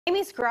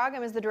Amy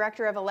Scroggum is the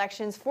director of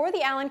elections for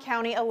the Allen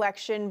County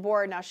Election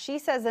Board. Now, she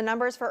says the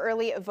numbers for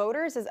early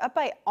voters is up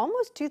by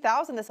almost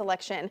 2,000 this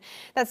election.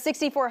 That's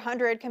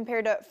 6,400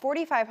 compared to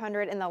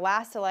 4,500 in the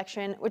last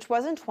election, which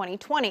was in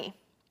 2020.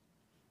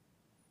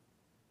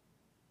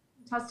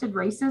 Contested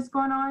races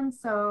going on.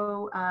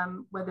 So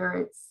whether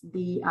it's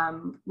the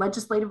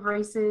legislative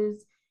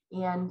races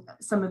and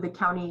some of the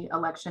county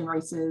election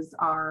races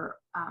are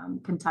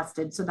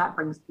contested. So that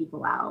brings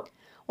people out.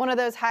 One of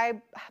those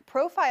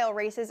high-profile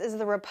races is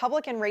the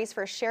Republican race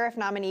for sheriff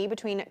nominee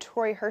between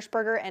Troy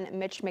Hirschberger and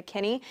Mitch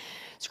McKinney.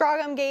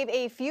 Scroggum gave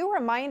a few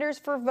reminders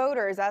for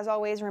voters. As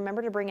always,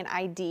 remember to bring an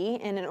ID.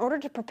 And in order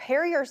to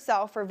prepare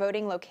yourself for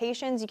voting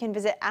locations, you can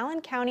visit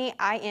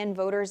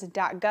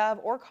allencountyinvoters.gov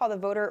or call the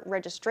voter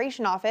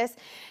registration office.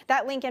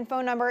 That link and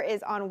phone number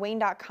is on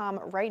WANE.com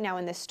right now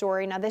in this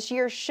story. Now, this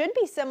year should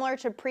be similar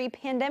to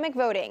pre-pandemic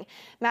voting.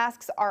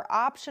 Masks are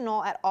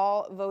optional at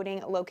all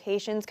voting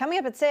locations. Coming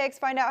up at 6,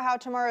 find out how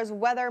tomorrow's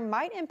weather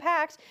might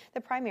impact the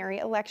primary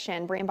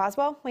election. Brian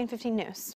Boswell, WANE 15 News.